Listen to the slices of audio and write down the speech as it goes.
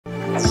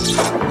Hello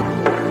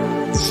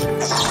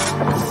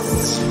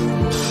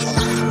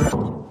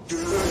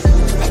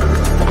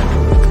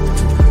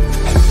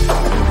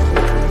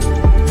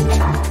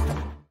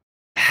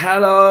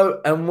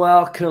and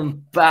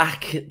welcome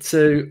back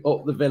to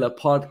Up the Villa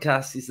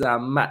podcast. This is our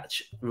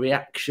match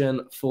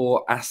reaction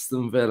for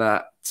Aston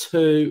Villa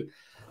 2,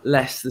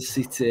 Leicester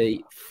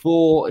City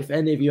 4. If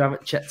any of you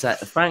haven't checked out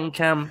the fan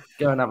cam,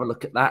 go and have a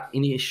look at that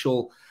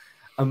initial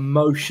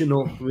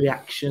emotional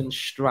reaction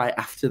straight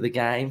after the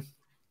game.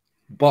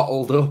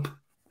 Bottled up.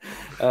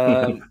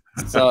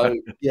 So,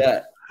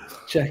 yeah,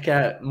 check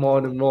out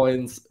mine and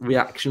Ryan's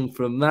reaction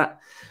from that.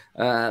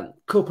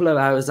 Couple of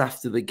hours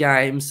after the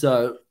game,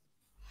 so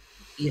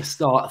you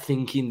start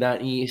thinking,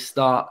 don't you? You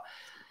start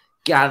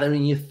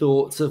gathering your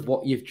thoughts of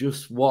what you've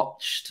just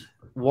watched,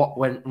 what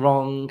went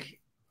wrong,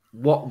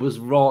 what was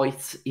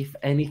right, if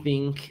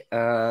anything.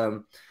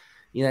 You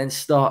then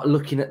start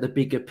looking at the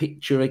bigger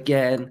picture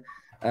again.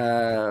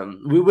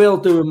 We will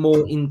do a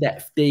more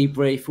in-depth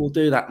debrief. We'll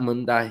do that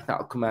Monday.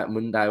 That'll come out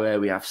Monday where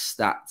we have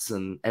stats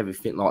and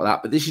everything like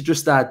that. But this is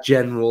just our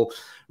general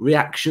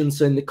reaction.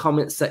 So in the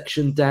comment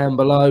section down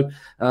below,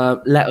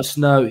 let us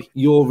know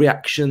your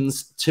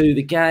reactions to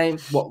the game.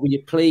 What were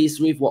you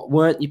pleased with? What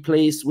weren't you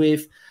pleased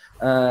with?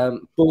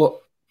 But,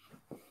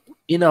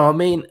 you know, I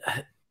mean,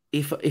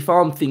 if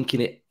I'm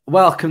thinking it,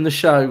 welcome the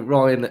show,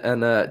 Ryan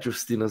and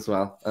Justin as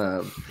well.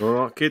 All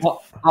right, kid.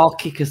 I'll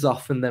kick us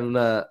off and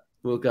then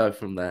we'll go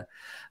from there.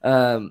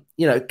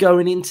 You know,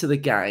 going into the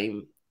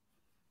game,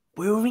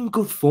 we were in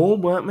good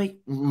form, weren't we?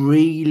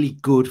 Really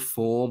good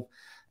form.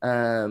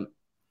 And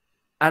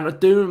I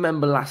do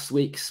remember last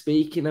week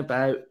speaking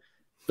about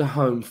the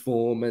home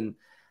form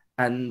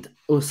and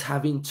us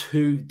having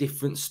two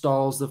different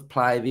styles of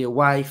play, the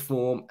away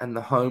form and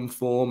the home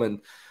form,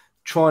 and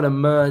trying to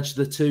merge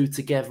the two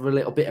together a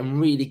little bit and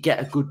really get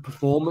a good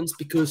performance,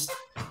 because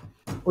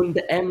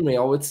under Emery,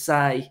 I would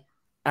say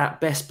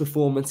at best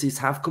performances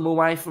have come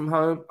away from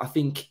home. I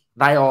think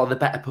they are the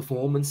better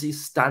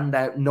performances,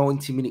 standout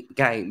 90-minute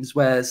games,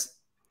 whereas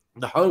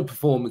the home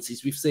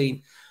performances, we've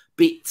seen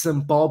bits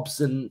and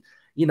bobs and,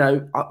 you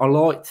know, I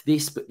liked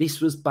this, but this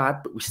was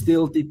bad, but we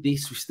still did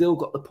this. We still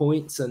got the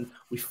points and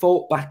we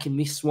fought back in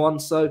this one.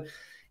 So,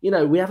 you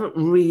know, we haven't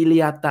really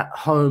had that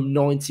home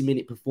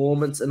 90-minute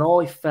performance. And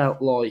I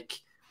felt like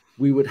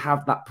we would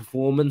have that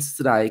performance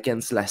today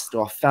against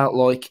Leicester. I felt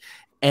like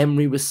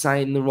Emery was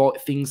saying the right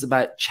things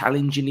about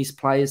challenging his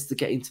players to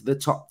get into the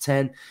top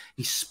 10.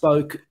 He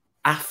spoke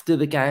after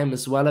the game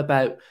as well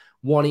about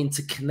wanting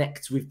to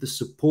connect with the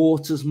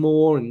supporters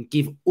more and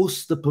give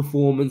us the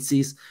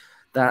performances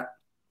that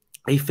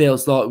he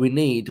feels like we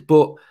need.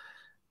 But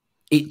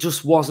it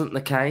just wasn't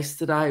the case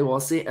today,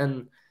 was it?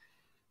 And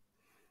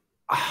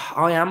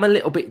I am a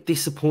little bit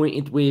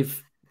disappointed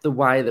with the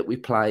way that we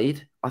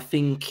played. I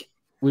think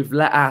we've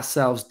let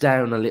ourselves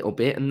down a little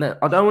bit. And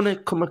I don't want to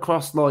come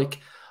across like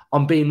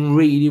I'm being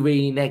really,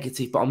 really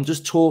negative, but I'm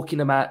just talking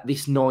about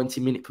this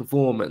 90-minute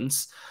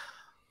performance.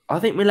 I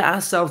think we let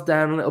ourselves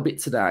down a little bit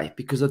today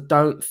because I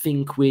don't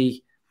think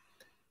we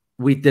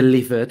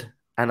delivered,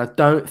 and I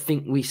don't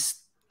think we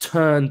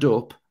turned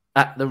up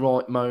at the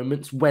right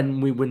moments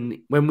when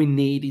we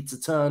needed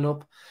to turn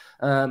up.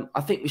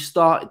 I think we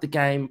started the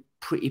game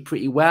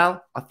pretty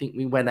well. I think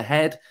we went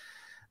ahead,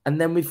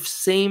 and then we've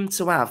seemed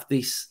to have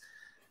this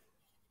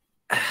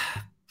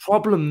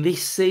problem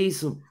this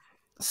season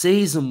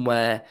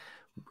where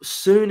as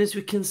soon as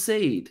we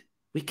concede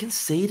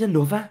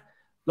another.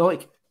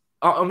 Like,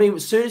 I mean,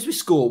 as soon as we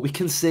score, we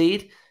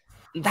concede.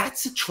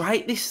 That's a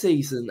trait this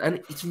season,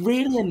 and it's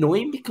really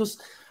annoying because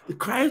the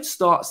crowd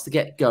starts to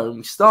get going.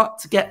 We start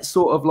to get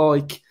sort of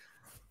like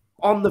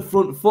on the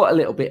front foot a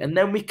little bit, and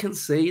then we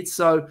concede.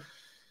 So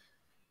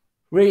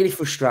really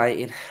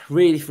frustrating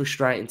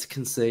to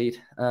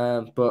concede.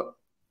 But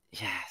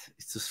yeah,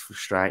 it's just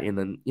frustrating,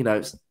 and you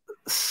know,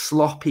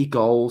 sloppy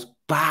goals,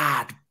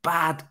 bad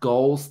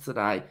goals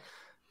today.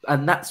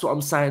 And that's what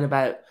I'm saying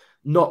about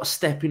not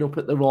stepping up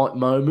at the right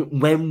moment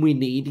when we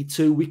needed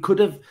to. We could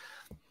have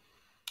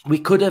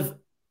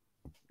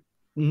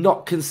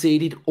not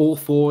conceded all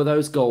four of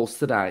those goals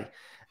today.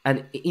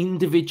 And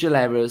individual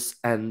errors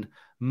and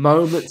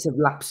moments of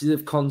lapses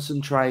of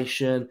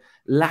concentration,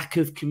 lack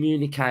of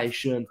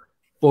communication,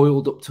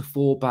 boiled up to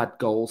 4 bad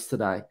goals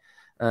today.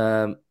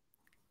 And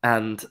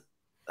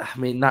I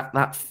mean,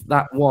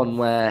 that one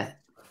where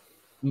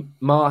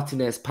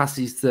Martinez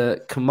passes to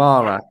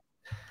Kamara,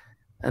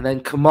 and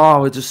then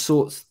Kamara just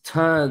sort of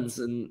turns,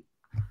 and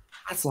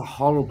that's a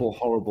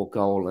horrible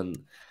goal,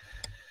 and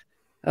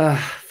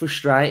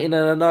frustrating.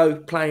 And I know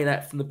playing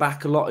out from the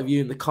back, a lot of you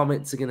in the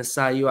comments are going to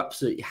say you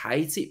absolutely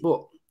hate it,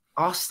 but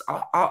I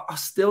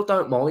still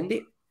don't mind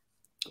it.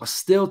 I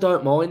still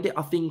don't mind it.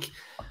 I think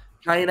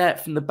playing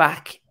out from the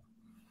back,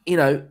 you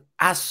know,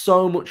 has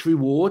so much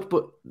reward,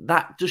 but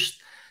that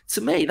just,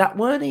 to me, that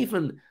weren't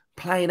even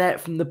playing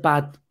out from the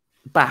back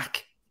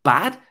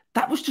bad.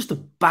 That was just a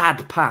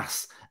bad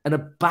pass and a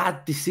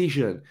bad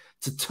decision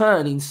to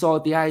turn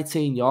inside the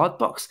 18-yard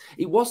box.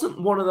 It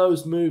wasn't one of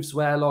those moves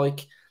where,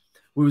 like,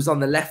 we was on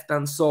the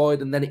left-hand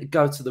side and then it'd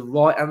go to the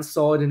right-hand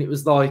side and it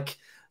was like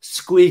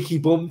squeaky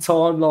bum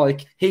time.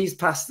 Like he's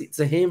passed it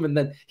to him and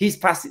then he's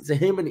passed it to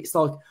him and it's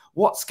like,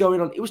 what's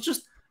going on? It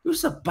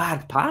was a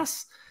bad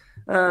pass.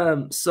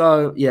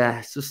 So yeah,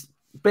 it's just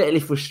bitterly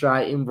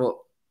frustrating, but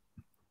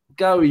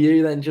go with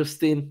you then,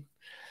 Justin.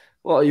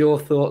 What are your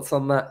thoughts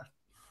on that?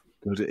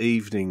 Good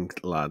evening,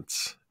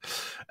 lads.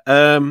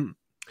 I'm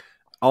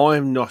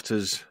not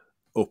as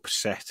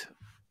upset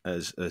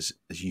as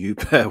you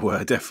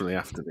were definitely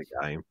after the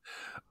game.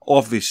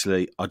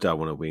 Obviously, I don't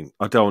want to win.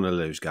 I don't want to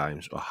lose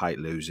games. I hate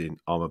losing.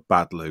 I'm a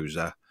bad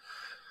loser.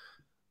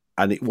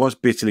 And it was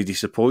bitterly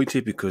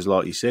disappointing because,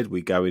 like you said,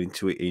 we're going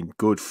into it in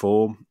good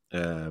form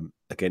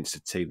against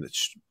a team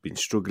that's been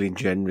struggling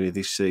generally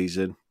this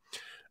season.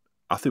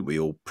 I think we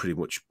all pretty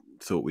much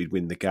thought we'd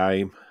win the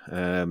game.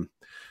 And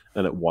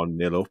at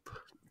 1-0 up,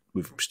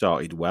 we've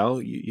started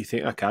well. You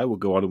think, okay, we'll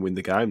go on and win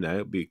the game now.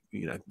 It'll be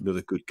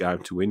another good game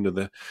to win,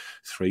 another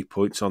 3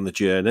 points on the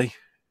journey.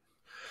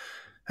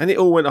 And it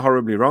all went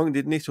horribly wrong,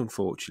 didn't it,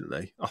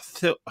 unfortunately? I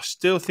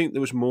still think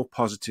there was more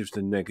positives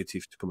than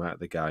negatives to come out of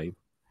the game.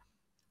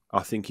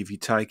 I think if you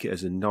take it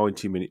as a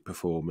 90-minute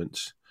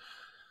performance,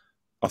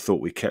 I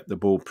thought we kept the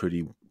ball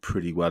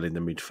pretty well in the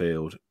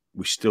midfield.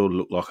 We still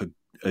look like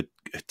a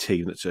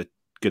team that's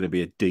going to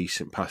be a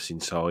decent passing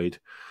side.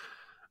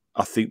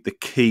 I think the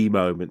key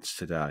moments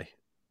today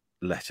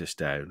let us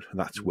down.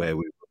 That's where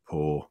we were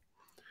poor.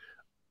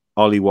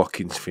 Ollie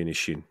Watkins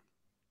finishing.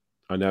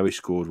 I know he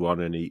scored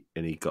one and he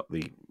got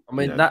the. I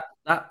mean that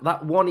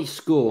one he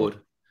scored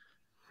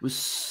was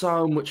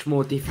so much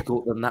more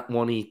difficult than that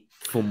one he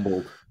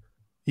fumbled.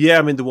 Yeah,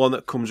 I mean the one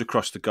that comes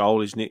across the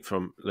goal, isn't it,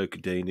 from Luca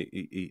Dean?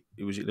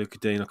 Was it Luca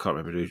Dean? I can't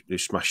remember who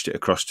smashed it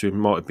across to him.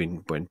 Might have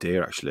been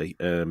Buendia actually.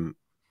 And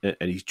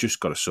he's just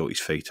got to sort his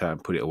feet out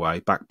and put it away.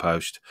 Back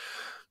post.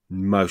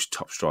 Most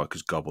top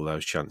strikers gobble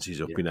those chances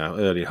up. Yeah.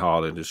 Erling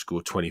Haaland has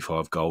scored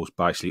 25 goals,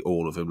 basically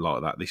all of them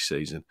like that this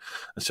season.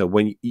 And so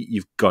when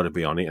you've got to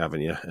be on it,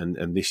 haven't you?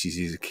 And this is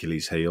his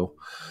Achilles heel.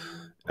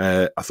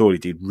 I thought he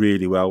did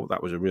really well.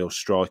 That was a real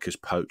striker's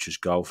poacher's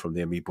goal from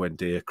the Emi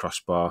Buendia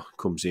crossbar.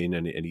 Comes in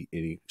and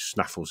he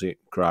snaffles it.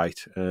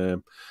 Great.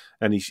 And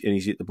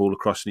he's hit the ball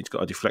across and he's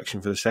got a deflection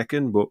for the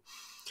second. But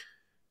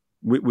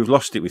we've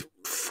lost it with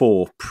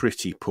 4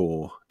 pretty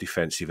poor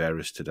defensive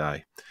errors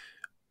today.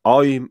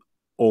 I'm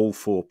all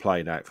for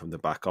playing out from the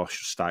back. I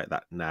should state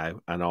that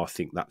now, and I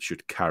think that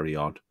should carry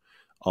on.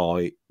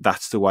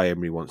 That's the way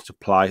Emery wants to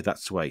play.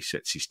 That's the way he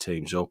sets his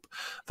teams up.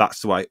 That's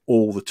the way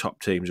all the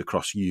top teams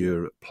across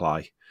Europe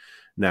play.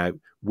 Now,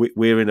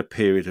 we're in a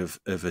period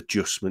of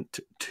adjustment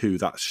to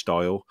that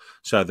style,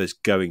 so there's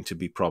going to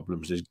be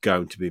problems. There's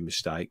going to be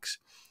mistakes.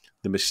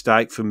 The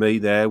mistake for me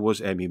there was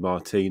Emi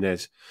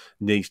Martinez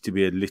needs to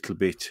be a little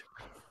bit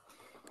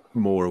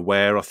more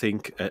aware, I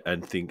think,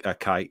 and think,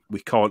 okay, we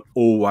can't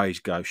always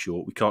go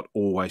short. We can't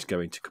always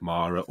go into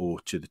Kamara or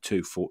to the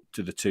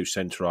two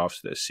centre halves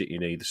that are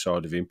sitting either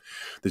side of him.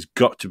 There's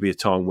got to be a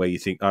time where you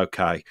think,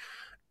 okay,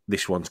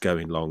 this one's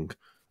going long.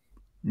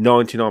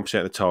 99%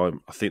 of the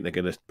time, I think they're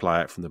going to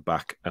play out from the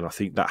back, and I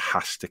think that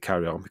has to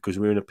carry on because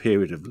we're in a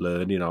period of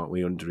learning, aren't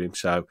we, under him?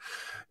 So,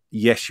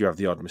 yes, you have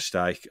the odd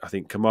mistake. I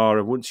think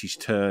Kamara, once he's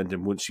turned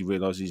and once he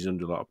realises he's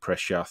under a lot of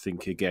pressure, I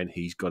think, again,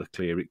 he's got to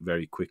clear it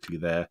very quickly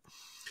there.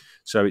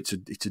 So it's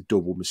a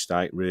double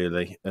mistake,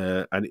 really,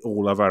 and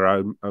all of our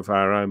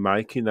own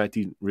making. They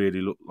didn't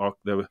really look like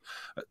they were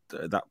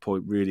at that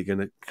point really going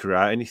to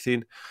create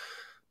anything.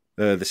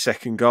 The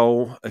second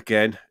goal,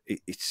 again,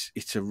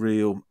 it's a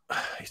real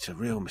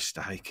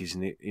mistake,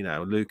 isn't it?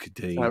 Luca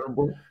Dean.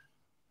 Terrible.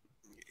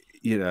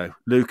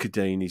 Luca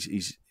Dean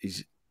is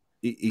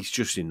he's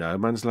just in no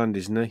man's land,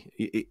 isn't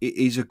he?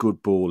 He's a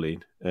good ball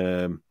in.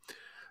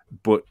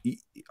 But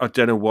I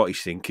don't know what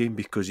he's thinking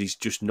because he's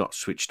just not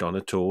switched on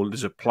at all.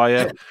 There's a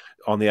player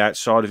on the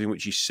outside of him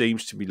which he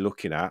seems to be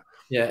looking at.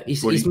 Yeah,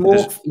 he's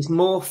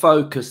more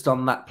focused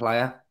on that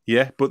player.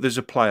 Yeah, but there's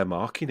a player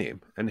marking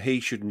him, and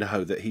he should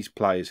know that his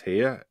player's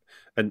here.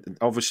 And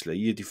obviously,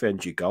 you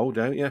defend your goal,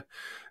 don't you?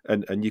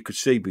 And you could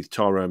see with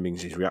Tyrone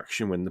Mings'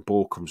 reaction when the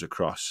ball comes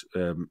across,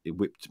 it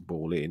whipped the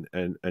ball in,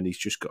 and he's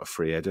just got a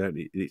free header.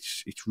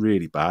 It's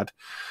really bad.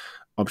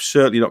 I'm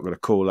certainly not going to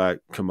call out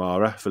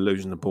Kamara for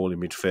losing the ball in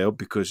midfield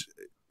because,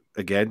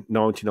 again,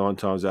 99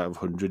 times out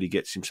of 100, he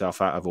gets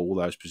himself out of all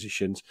those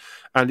positions.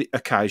 And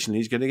occasionally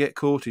he's going to get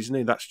caught, isn't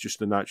he? That's just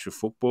the nature of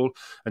football.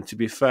 And to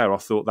be fair, I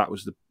thought that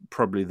was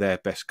probably their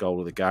best goal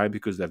of the game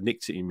because they've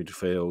nicked it in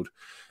midfield.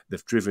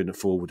 They've driven it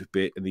forward a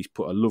bit and he's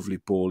put a lovely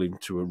ball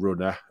into a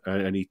runner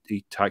and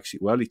he takes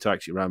it well. He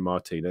takes it around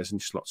Martinez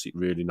and slots it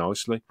really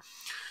nicely.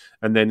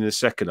 And then in the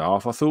second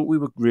half, I thought we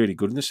were really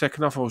good. In the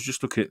second half, I was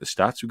just looking at the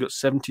stats. We've got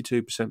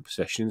 72%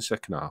 possession in the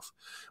second half.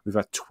 We've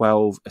had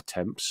 12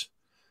 attempts.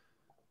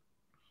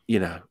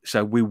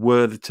 So we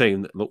were the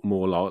team that looked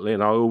more likely.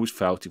 And I always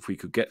felt if we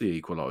could get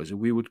the equaliser,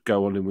 we would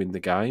go on and win the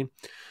game.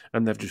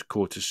 And they've just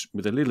caught us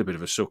with a little bit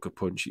of a sucker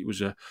punch. It was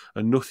a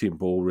nothing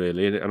ball,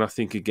 really. And I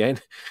think, again,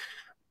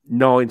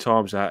 9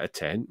 times out of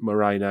 10,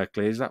 Moreno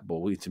clears that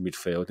ball into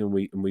midfield and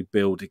we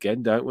build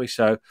again, don't we?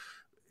 So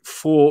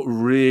 4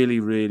 really,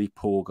 really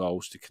poor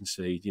goals to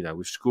concede. You know,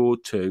 we've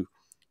scored 2.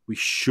 We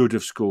should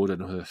have scored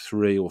another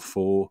 3 or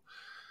 4.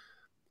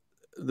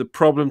 The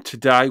problem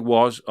today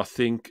was, I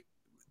think,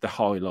 the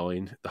high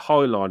line. The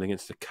high line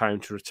against the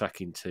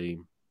counter-attacking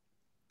team,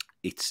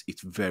 it's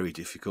very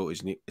difficult,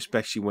 isn't it?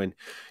 Especially when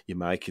you're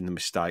making the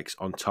mistakes.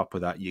 On top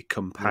of that, you're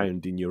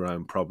compounding your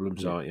own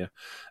problems, aren't you?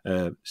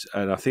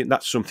 And I think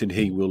that's something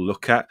he will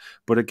look at.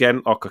 But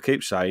again, like I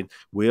keep saying,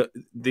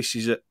 this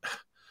is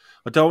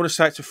I don't want to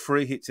say it's a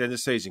free hit to end the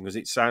season because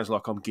it sounds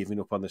like I'm giving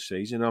up on the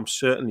season. I'm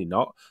certainly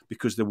not,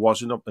 because there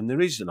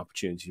is an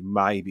opportunity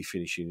maybe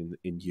finishing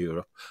in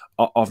Europe.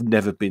 I've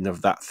never been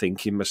of that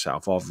thinking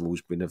myself. I've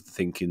always been of the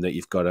thinking that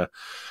you've got to,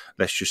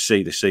 let's just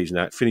see the season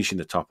out, finish in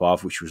the top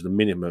half, which was the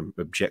minimum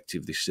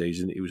objective this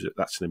season.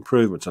 That's an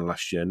improvement on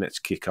last year, and let's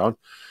kick on.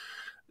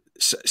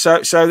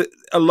 So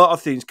a lot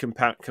of things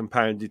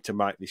compounded to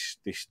make this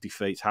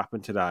defeat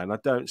happen today, and I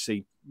don't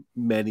see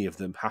many of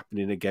them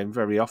happening again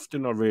very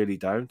often. I really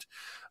don't.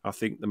 I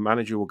think the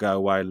manager will go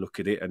away and look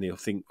at it, and he'll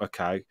think,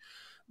 okay,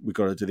 we've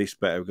got to do this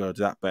better, we've got to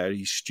do that better.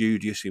 He's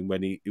studious in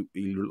when he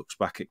looks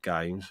back at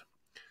games.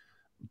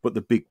 But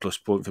the big plus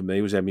point for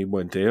me was Emi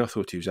Buendia. I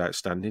thought he was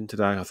outstanding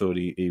today. I thought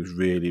he was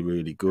really,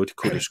 really good. He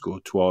could have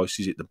scored twice.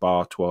 He's hit the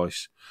bar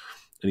twice,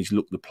 and he's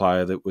looked the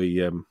player that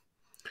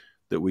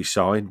we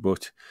signed.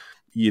 But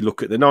you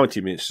look at the 90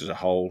 minutes as a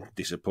whole,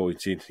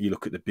 disappointing. You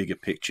look at the bigger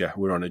picture,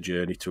 we're on a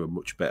journey to a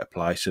much better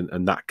place.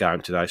 And that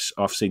game today,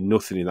 I've seen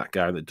nothing in that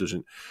game that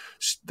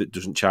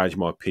doesn't change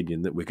my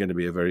opinion that we're going to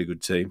be a very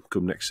good team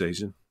come next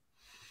season.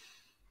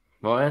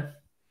 Ryan?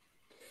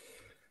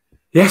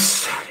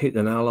 Yes, hit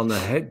the nail on the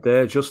head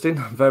there, Justin.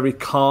 Very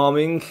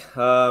calming.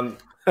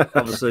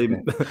 Obviously,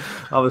 me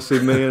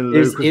and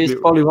Luke. He was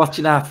probably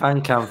watching our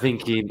fan cam,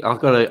 thinking, "I've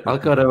got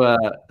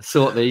to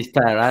sort these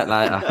pair out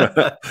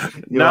later."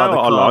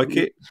 I like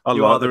it. I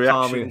like the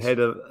reactions.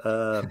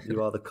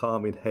 You are the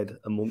calming head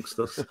amongst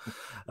us.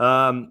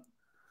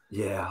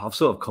 Yeah, I've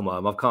sort of come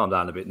home. I've calmed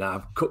down a bit now.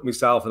 I've cooked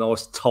myself a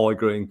nice Thai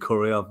green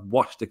curry. I've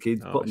washed the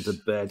kids, put them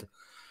to bed,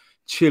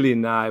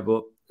 chilling now.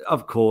 But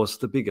of course,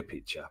 the bigger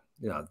picture,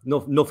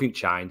 nothing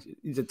changed.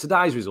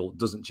 Today's result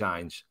doesn't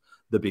change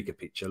the bigger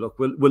picture. Look,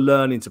 we're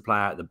learning to play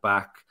out the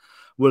back.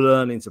 We're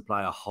learning to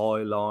play a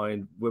high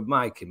line. We're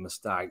making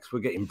mistakes. We're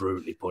getting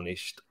brutally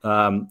punished.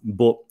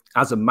 But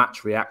as a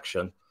match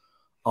reaction,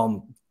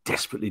 I'm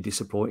desperately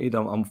disappointed.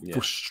 I'm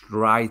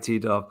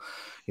frustrated. Me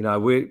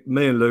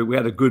and Luke, we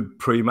had a good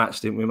pre-match,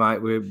 didn't we,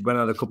 mate? We went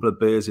out a couple of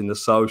beers in the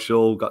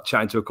social, got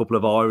chatting to a couple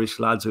of Irish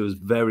lads who was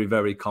very,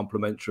 very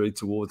complimentary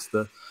towards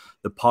the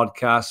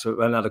podcast. We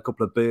went out a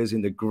couple of beers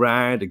in the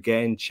ground,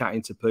 again,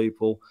 chatting to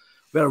people.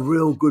 We had a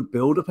real good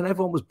build-up, and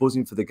everyone was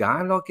buzzing for the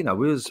game.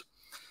 We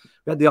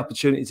had the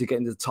opportunity to get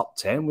into the top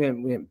 10. We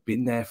hadn't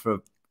been there for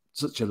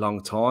such a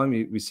long time.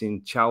 We've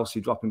seen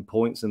Chelsea dropping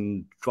points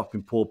and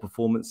dropping poor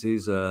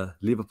performances,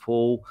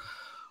 Liverpool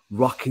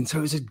rocking. So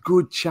it was a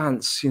good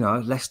chance,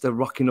 Leicester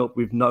rocking up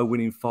with no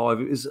winning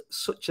 5. It was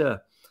such an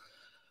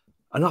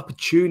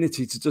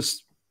opportunity to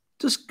just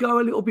go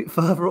a little bit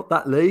further up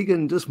that league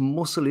and just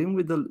muscle in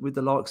with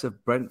the likes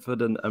of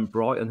Brentford and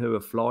Brighton, who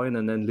are flying,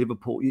 and then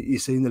Liverpool. You're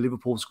seeing the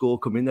Liverpool score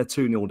come in, they're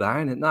 2-0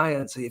 down, aren't they?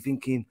 And so you're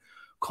thinking,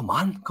 come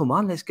on,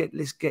 let's get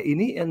in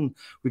it, and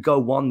we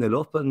go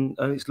 1-0 up, and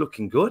it's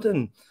looking good.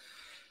 And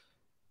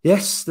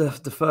yes, the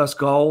first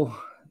goal,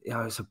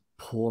 it's a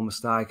poor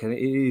mistake, and it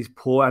is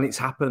poor, and it's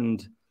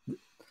happened.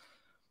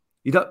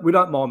 We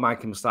don't mind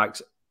making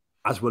mistakes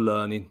as we're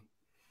learning,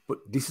 but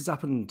this has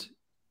happened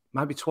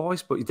maybe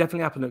twice, but it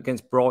definitely happened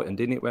against Brighton,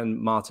 didn't it? When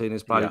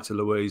Martinez played it to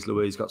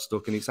Luiz got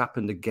stuck, and it's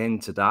happened again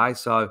today.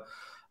 So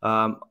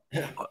I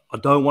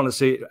don't want to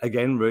see it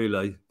again,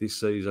 really, this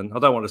season. I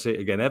don't want to see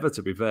it again ever,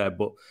 to be fair,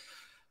 but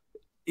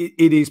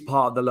it is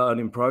part of the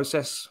learning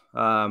process.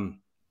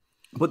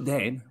 But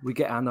then we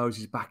get our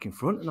noses back in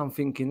front, and I'm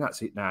thinking,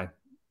 that's it now.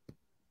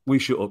 We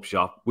shut up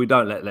shop. We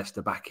don't let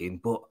Leicester back in,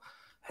 but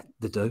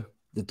they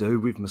do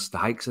with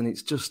mistakes, and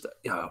it's just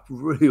a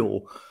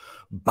real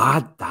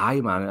bad day,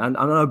 man. And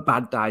I know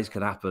bad days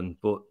can happen,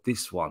 but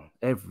this one,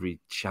 every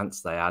chance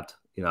they had,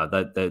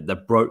 they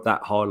broke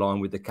that high line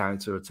with the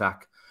counter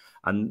attack,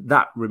 and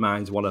that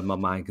remains one of my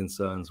main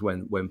concerns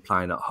when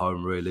playing at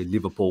home. Really,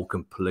 Liverpool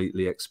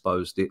completely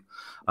exposed it,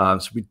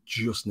 so we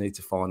just need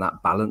to find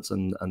that balance,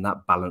 and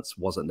that balance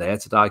wasn't there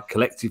today.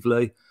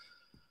 Collectively,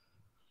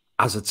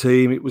 as a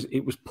team, it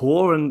was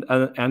poor, and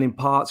in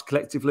parts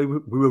collectively we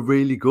were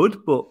really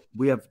good, but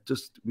we've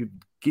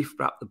gift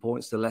wrapped the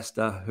points to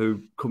Leicester, who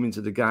come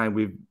into the game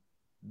with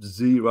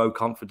zero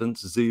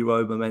confidence,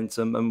 zero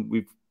momentum, and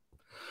we've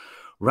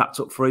wrapped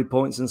up 3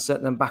 points and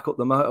set them back up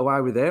the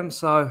motorway with them.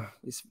 So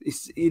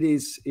it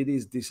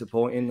is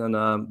disappointing,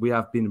 and we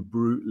have been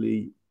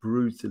brutally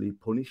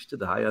punished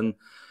today. And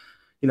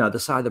they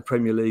say the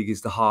Premier League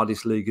is the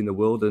hardest league in the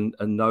world, and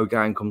no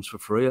game comes for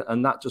free,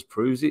 and that just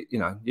proves it.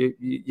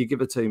 You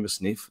give a team a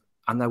sniff,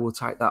 and they will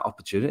take that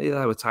opportunity,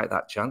 they will take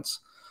that chance.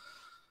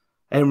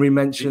 Henry You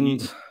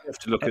mentioned. have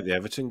to look at the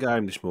Everton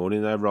game this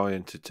morning, though,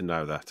 Ryan, to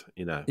know that.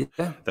 Yeah,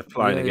 They're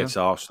playing yeah, against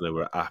Arsenal, who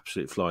are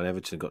absolutely flying.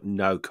 Everton got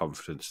no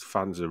confidence. The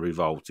fans are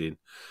revolting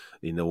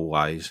in all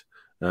ways,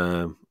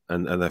 and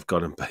they've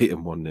gone and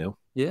beaten 1-0.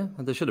 yeah.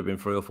 And there should have been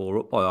 3 or 4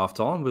 up by half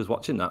time. I was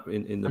watching that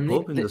in the And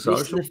pub, in the this is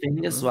social. the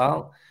thing as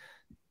well.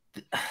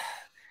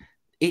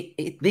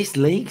 This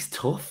league's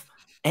tough.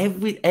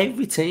 Every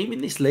team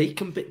in this league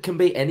can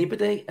beat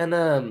anybody,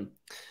 and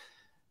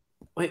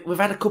we've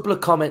had a couple of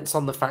comments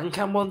on the fan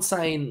cam one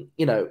saying,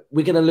 we're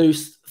going to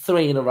lose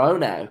 3 in a row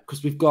now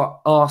because we've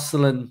got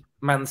Arsenal and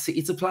Man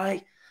City to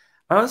play.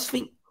 I just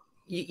think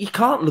you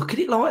can't look at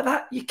it like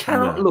that. You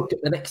cannot look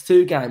at the next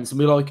 2 games and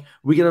be like,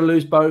 we're going to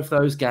lose both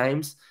those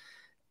games.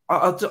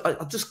 I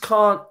just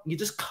can't. You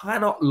just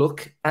cannot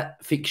look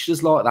at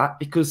fixtures like that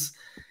because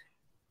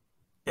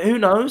who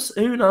knows?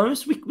 Who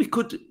knows? We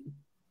could.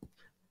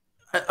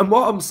 And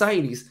what I'm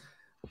saying is,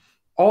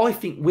 I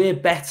think we're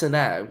better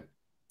now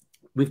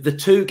with the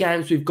 2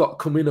 games we've got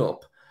coming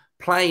up,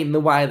 playing the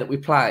way that we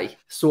play,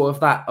 sort of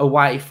that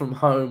away from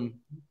home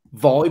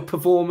vibe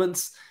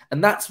performance,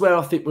 and that's where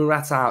I think we're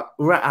at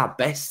our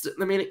best at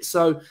the minute.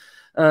 So,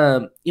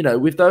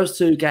 with those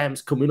 2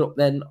 games coming up,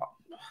 then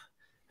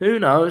who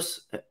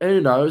knows?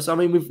 Who knows? I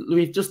mean,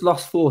 we've just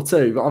lost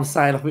 4-2, but I'm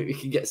saying I think we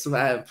can get some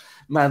out of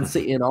Man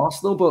City and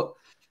Arsenal, but.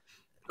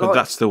 But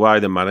that's the way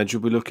the manager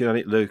will be looking at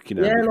it, Luke.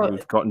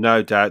 We've got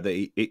no doubt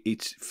that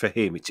it's for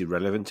him. It's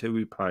irrelevant who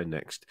we play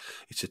next.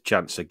 It's a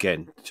chance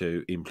again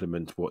to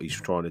implement what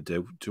he's trying to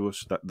do to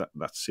us.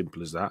 That's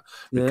simple as that.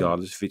 Yeah.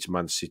 Regardless if it's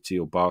Man City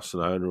or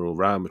Barcelona or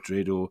Real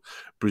Madrid or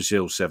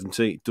Brazil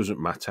 70, it doesn't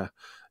matter.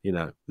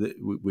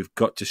 We've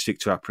got to stick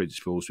to our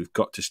principles. We've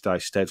got to stay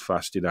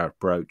steadfast in our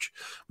approach.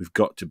 We've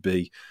got to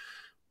be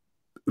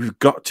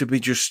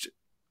just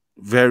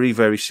very,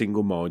 very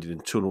single-minded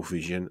and tunnel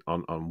vision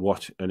on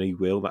what, and he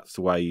will. That's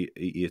the way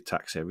he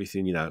attacks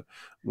everything.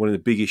 One of the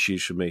big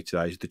issues for me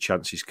today is the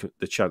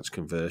chance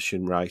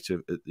conversion rate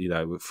of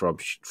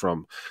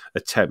from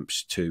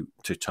attempts to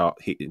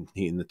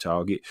hitting the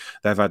target.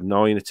 They've had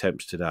 9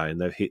 attempts today, and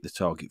they've hit the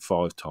target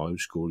 5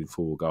 times, scoring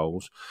 4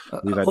 goals.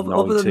 We've had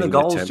other than the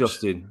goals, attempts.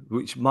 Justin,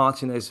 which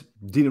Martinez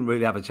didn't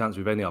really have a chance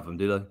with any of them,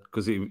 did he?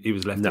 Because he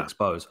was left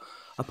exposed.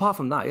 Apart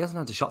from that, he hasn't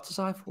had a shot to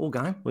save all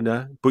game. Well,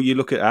 no, but you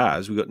look at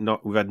ours.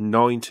 We've had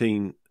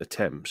 19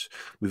 attempps.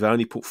 We've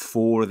only put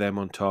 4 of them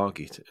on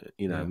target.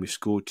 And we've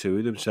scored 2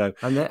 of them. So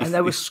and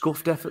there were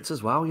scuffed efforts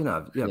as well.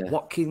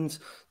 Watkins,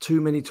 too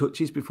many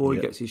touches before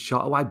he gets his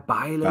shot away.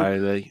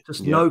 Bailey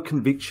just no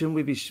conviction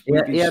with his.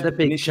 He had a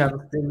big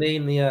chance in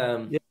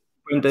the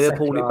Brandea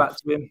pulled it back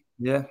to him.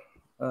 Yeah.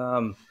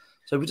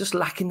 So we're just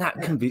lacking that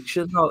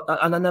conviction,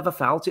 and I never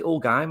felt it all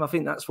game. I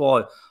think that's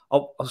why I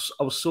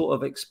was sort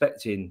of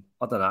expecting,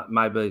 I don't know,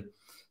 maybe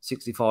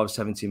 65,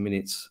 70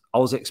 minutes. I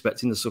was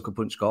expecting the sucker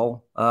punch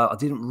goal. I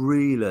didn't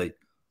really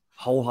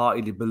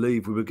wholeheartedly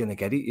believe we were going to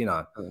get it.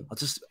 I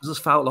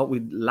just felt like we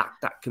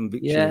lacked that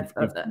conviction.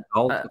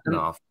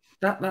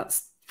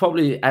 That's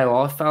probably how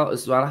I felt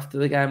as well after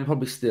the game. I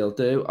probably still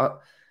do.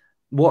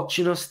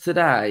 Watching us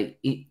today,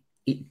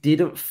 it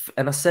didn't,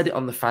 and I said it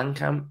on the fan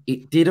cam,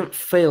 it didn't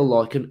feel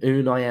like an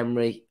Unai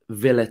Emery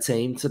Villa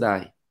team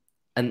today.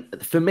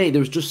 And for me,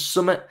 there was just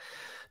something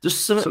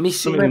missing.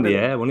 Something in the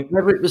air, wasn't it?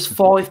 Whether it was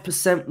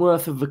 5%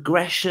 worth of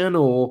aggression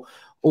or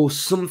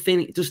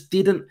something, it just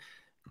didn't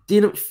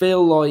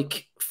feel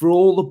like, for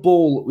all the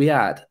ball that we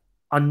had,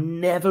 I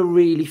never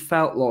really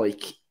felt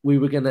like we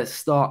were going to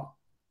start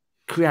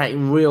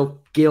creating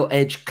real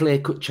gilt-edged,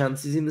 clear-cut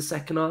chances in the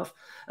second half.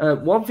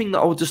 One thing that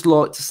I would just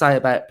like to say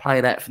about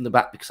playing out from the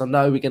back, because I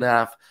know we're going to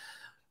have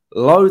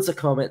loads of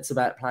comments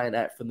about playing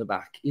out from the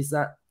back, is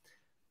that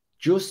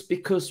just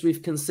because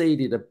we've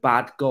conceded a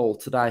bad goal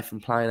today from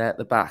playing out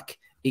the back,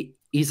 it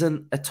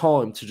isn't a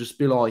time to just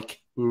be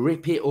like,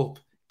 rip it up,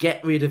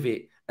 get rid of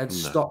it, and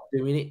stop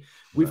doing it.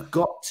 We've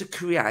got to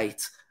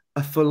create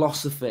a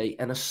philosophy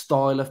and a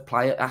style of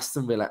play at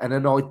Aston Villa and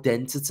an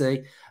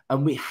identity,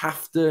 and we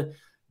have to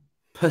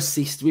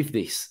persist with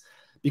this.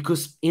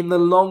 Because in the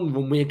long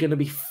run, we're going to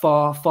be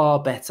far,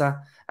 far better.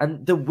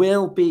 And there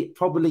will be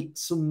probably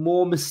some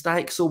more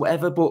mistakes or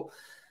whatever, but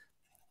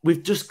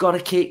we've just got to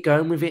keep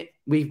going with it.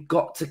 We've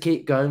got to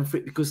keep going for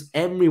it because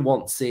Emery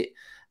wants it.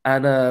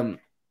 And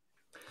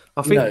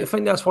I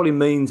think that's what he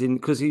means,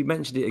 because he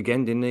mentioned it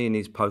again, didn't he, in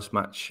his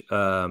post-match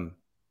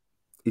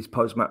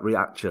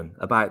reaction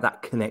about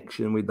that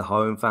connection with the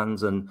home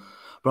fans.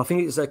 But I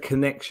think it's a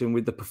connection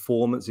with the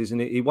performance,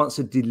 isn't it? He wants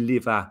to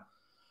deliver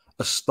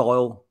a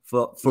style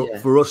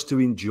for us to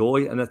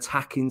enjoy, an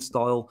attacking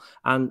style,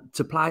 and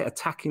to play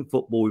attacking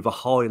football with a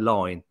high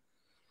line.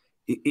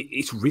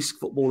 It's risk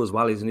football as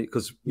well, isn't it?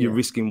 Because you're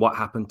risking what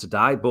happened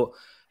today. But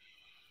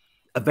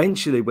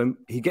eventually, when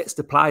he gets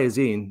the players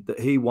in that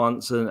he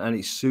wants and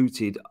it's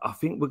suited, I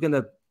think we're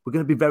gonna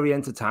be very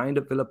entertained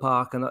at Villa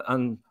Park,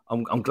 and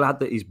I'm glad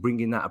that he's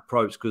bringing that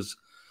approach because.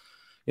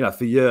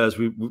 for years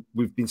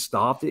we've been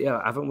starved it,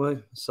 haven't we?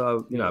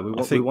 So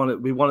we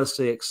want to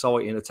see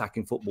exciting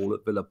attacking football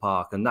at Villa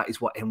Park, and that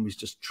is what Emery's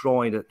just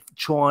trying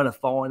to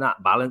find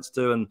that balance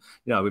to. And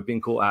we've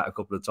been caught out a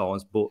couple of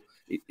times, but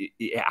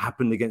it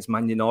happened against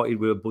Man United.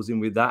 We were buzzing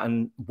with that,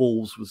 and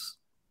Wolves was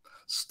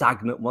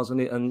stagnant,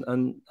 wasn't it? And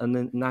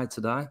then now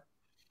today.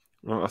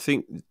 Well, I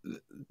think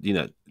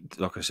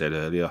like I said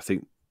earlier, I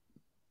think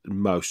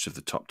most of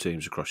the top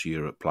teams across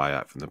Europe play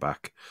out from the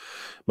back.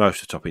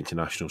 Most of the top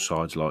international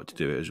sides like to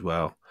do it as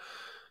well.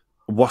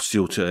 What's the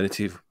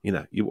alternative?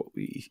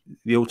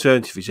 The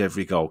alternative is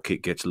every goal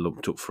kick gets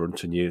lumped up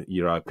front and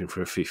you're hoping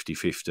for a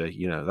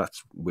 50-50.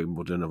 That's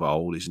Wimbledon of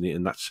old, isn't it?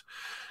 And that's,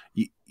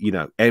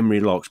 Emery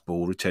likes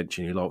ball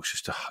retention. He likes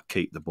us to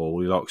keep the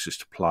ball. He likes us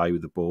to play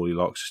with the ball. He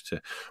likes us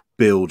to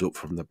build up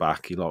from the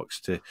back. He likes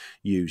to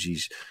use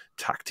his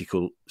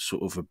tactical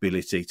sort of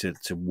ability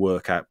to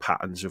work out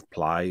patterns of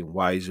play and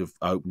ways of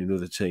opening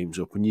other teams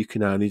up. And you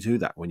can only do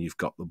that when you've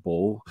got the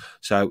ball.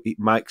 So it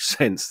makes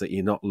sense that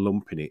you're not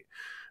lumping it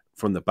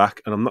from the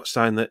back. And I'm not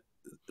saying that,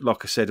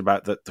 like I said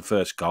about the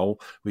first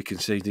goal we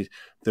conceded,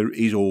 there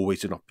is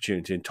always an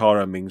opportunity. And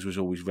Tyrone Mings was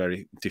always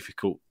very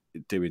difficult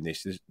doing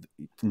this,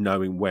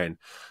 knowing when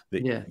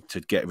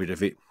to get rid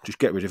of it. Just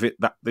get rid of it.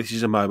 This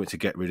is a moment to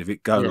get rid of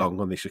it. Go long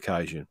on this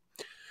occasion.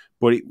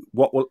 But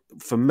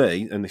for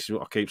me, and this is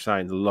what I keep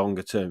saying, the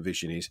longer term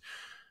vision is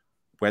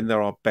when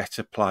there are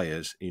better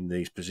players in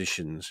these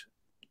positions,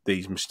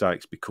 these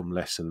mistakes become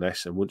less and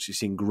less. And once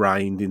it's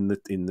ingrained in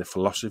the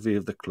philosophy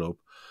of the club,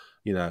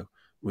 I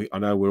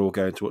know we're all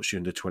going to watch the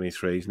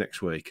under-23s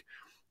next week.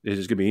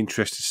 It's going to be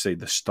interesting to see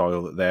the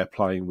style that they're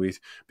playing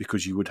with,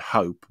 because you would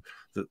hope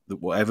that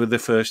whatever the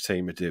first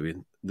team are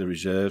doing, the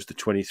reserves, the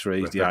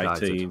 23s, the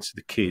 18s,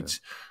 the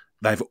kids,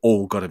 they've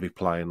all got to be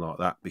playing like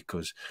that,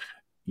 because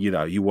you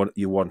want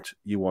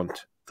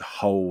the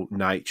whole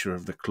nature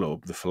of the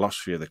club, the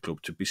philosophy of the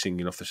club, to be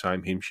singing off the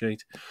same hymn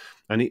sheet.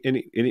 And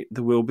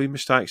there will be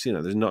mistakes.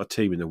 There's not a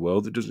team in the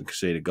world that doesn't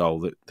concede a goal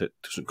that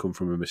doesn't come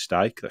from a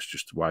mistake. That's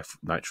just the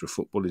nature of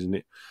football, isn't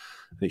it?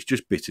 And it's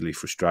just bitterly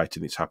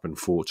frustrating. It's happened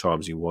 4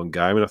 times in one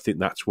game, and I think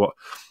that's what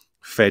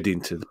fed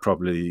into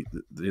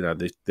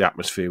the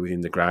atmosphere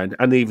within the ground,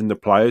 and even the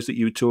players that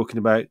you were talking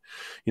about,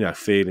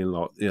 feeling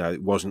like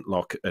it wasn't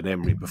like an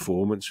Emery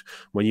performance.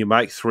 When you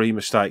make 3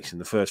 mistakes in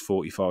the first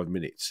 45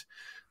 minutes,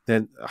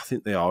 then I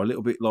think they are a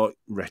little bit like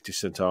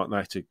reticent, aren't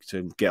they,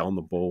 to get on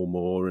the ball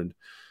more and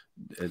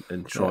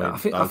try.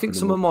 I think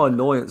some of my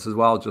annoyance as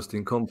well,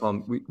 Justin, come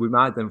from we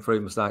made them 3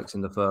 mistakes in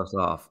the first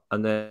half,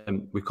 and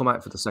then we come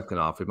out for the second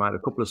half. We made a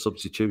couple of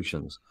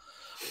substitutions,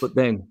 but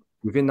then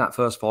within that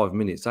first 5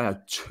 minutes, they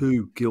had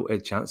 2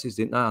 gilt-edged chances,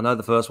 didn't they? I know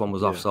the first one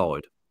was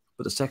offside,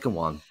 but the second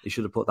one, he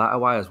should have put that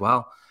away as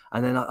well.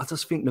 And then I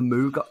just think the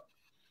move got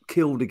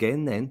killed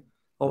again then,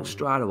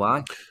 straight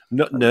away.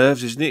 Not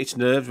nerves, isn't it? It's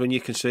nerves when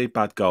you concede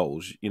bad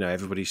goals.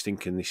 Everybody's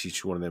thinking this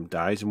is one of them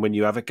days. And when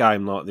you have a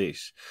game like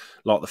this,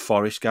 like the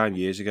Forest game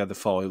years ago, the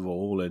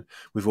 5-5, and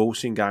we've all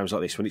seen games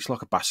like this, when it's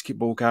like a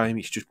basketball game,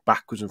 it's just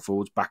backwards and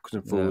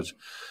forwards.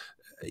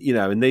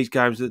 In these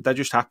games, they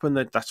just happen.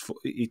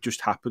 It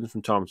just happens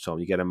from time to time.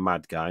 You get a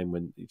mad game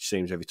when it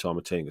seems every time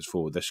a team goes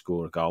forward, they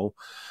score a goal.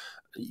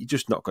 You're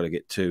just not going to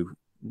get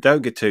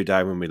don't get too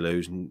down when we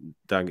lose, and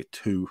don't get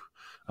too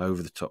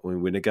over the top when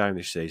we win a game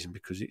this season,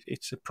 because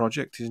it's a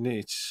project, isn't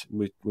it?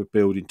 We're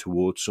building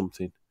towards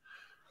something.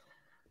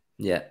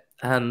 Yeah.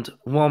 And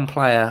one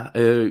player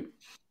who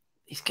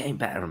is getting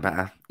better and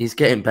better. He's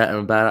getting better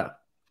and better.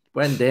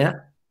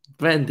 Buendia.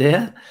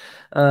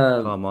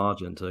 From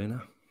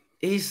Argentina.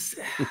 He's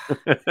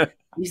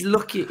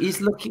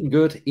looking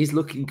good. He's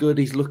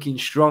looking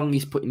strong.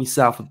 He's putting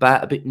himself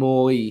about a bit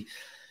more. He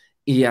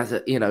had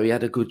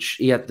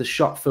the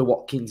shot for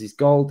Watkins'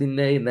 goal, didn't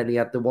he? And then he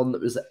had the one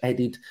that was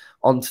headed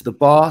onto the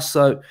bar.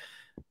 So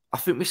I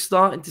think we're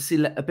starting to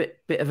see a bit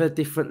of a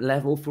different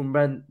level from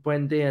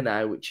Buendia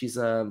now, which is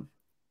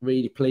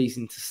really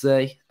pleasing to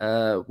see.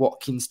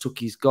 Watkins took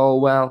his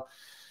goal well.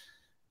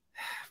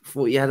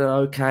 Thought he had an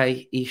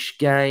okay-ish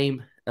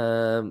game.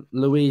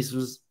 Luiz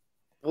was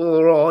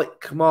all right.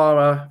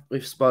 Kamara,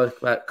 we've spoke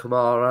about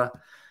Kamara.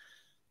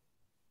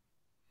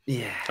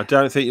 Yeah, I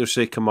don't think you'll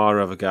see Kamara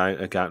have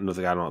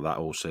another game like that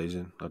all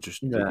season. That's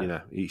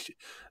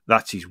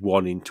his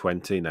 1 in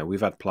 20. Now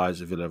we've had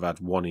players at Villa have had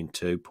 1 in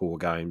 2 poor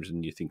games,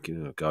 and you're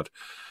thinking, oh God,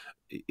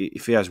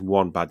 if he has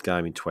 1 bad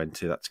game in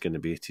 20, that's going to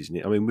be it, isn't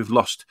it? I mean, we've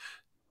lost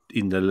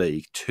in the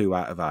league 2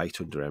 out of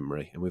 8 under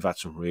Emery, and we've had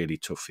some really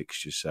tough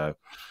fixtures. So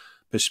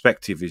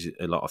perspective is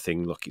a lot of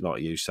things, like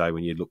you say,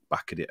 when you look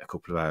back at it a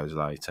couple of hours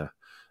later.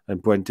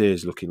 And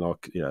Buendia's looking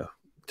like,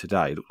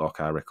 today he looked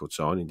like our record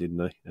signing, didn't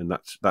he? And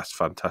that's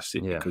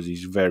fantastic, because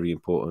he's a very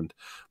important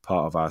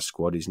part of our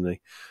squad, isn't he?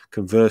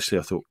 Conversely,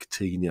 I thought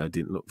Coutinho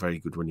didn't look very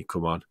good when he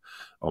come on.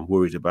 I'm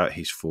worried about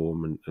his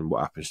form and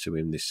what happens to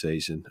him this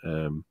season.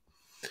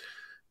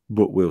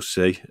 But we'll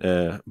see.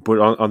 But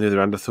on the other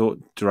hand, I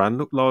thought Duran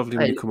looked lively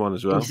when he come on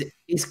as well.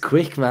 He's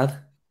quick, man.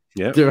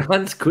 Yeah,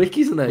 Duran's quick,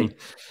 isn't he?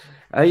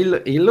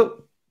 He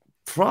looked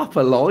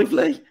proper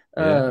lively.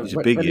 Yeah, he's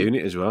a big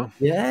unit as well.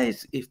 Yeah,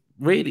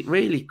 really,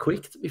 really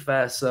quick, to be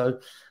fair. So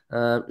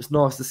it's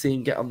nice to see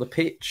him get on the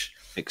pitch.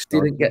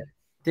 Exciting.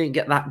 Didn't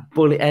get that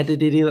bullet headed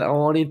that I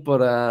wanted,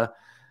 but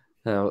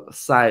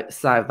save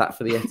that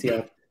for the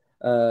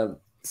Etihad.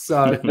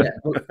 So yeah,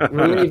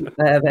 we'll leave it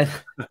there then.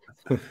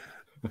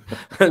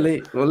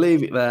 we'll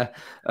leave it there,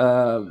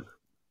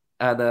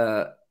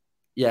 and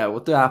yeah,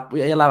 we'll have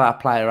our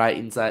player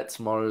ratings out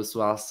tomorrow as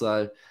well.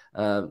 So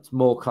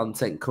more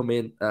content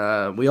coming.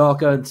 We are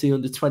going to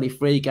under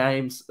 23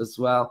 games as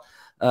well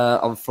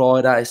on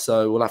Friday,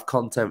 so we'll have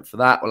content for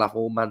that. We'll have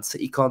all Man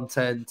City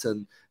content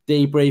and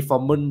debrief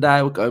on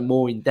Monday. We'll go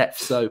more in depth,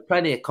 so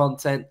plenty of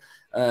content.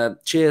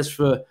 Cheers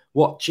for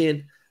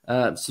watching.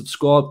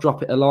 Subscribe,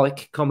 drop it a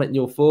like, comment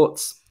your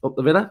thoughts. Up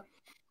the Villa.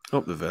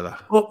 Up the Villa.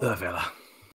 Up the Villa.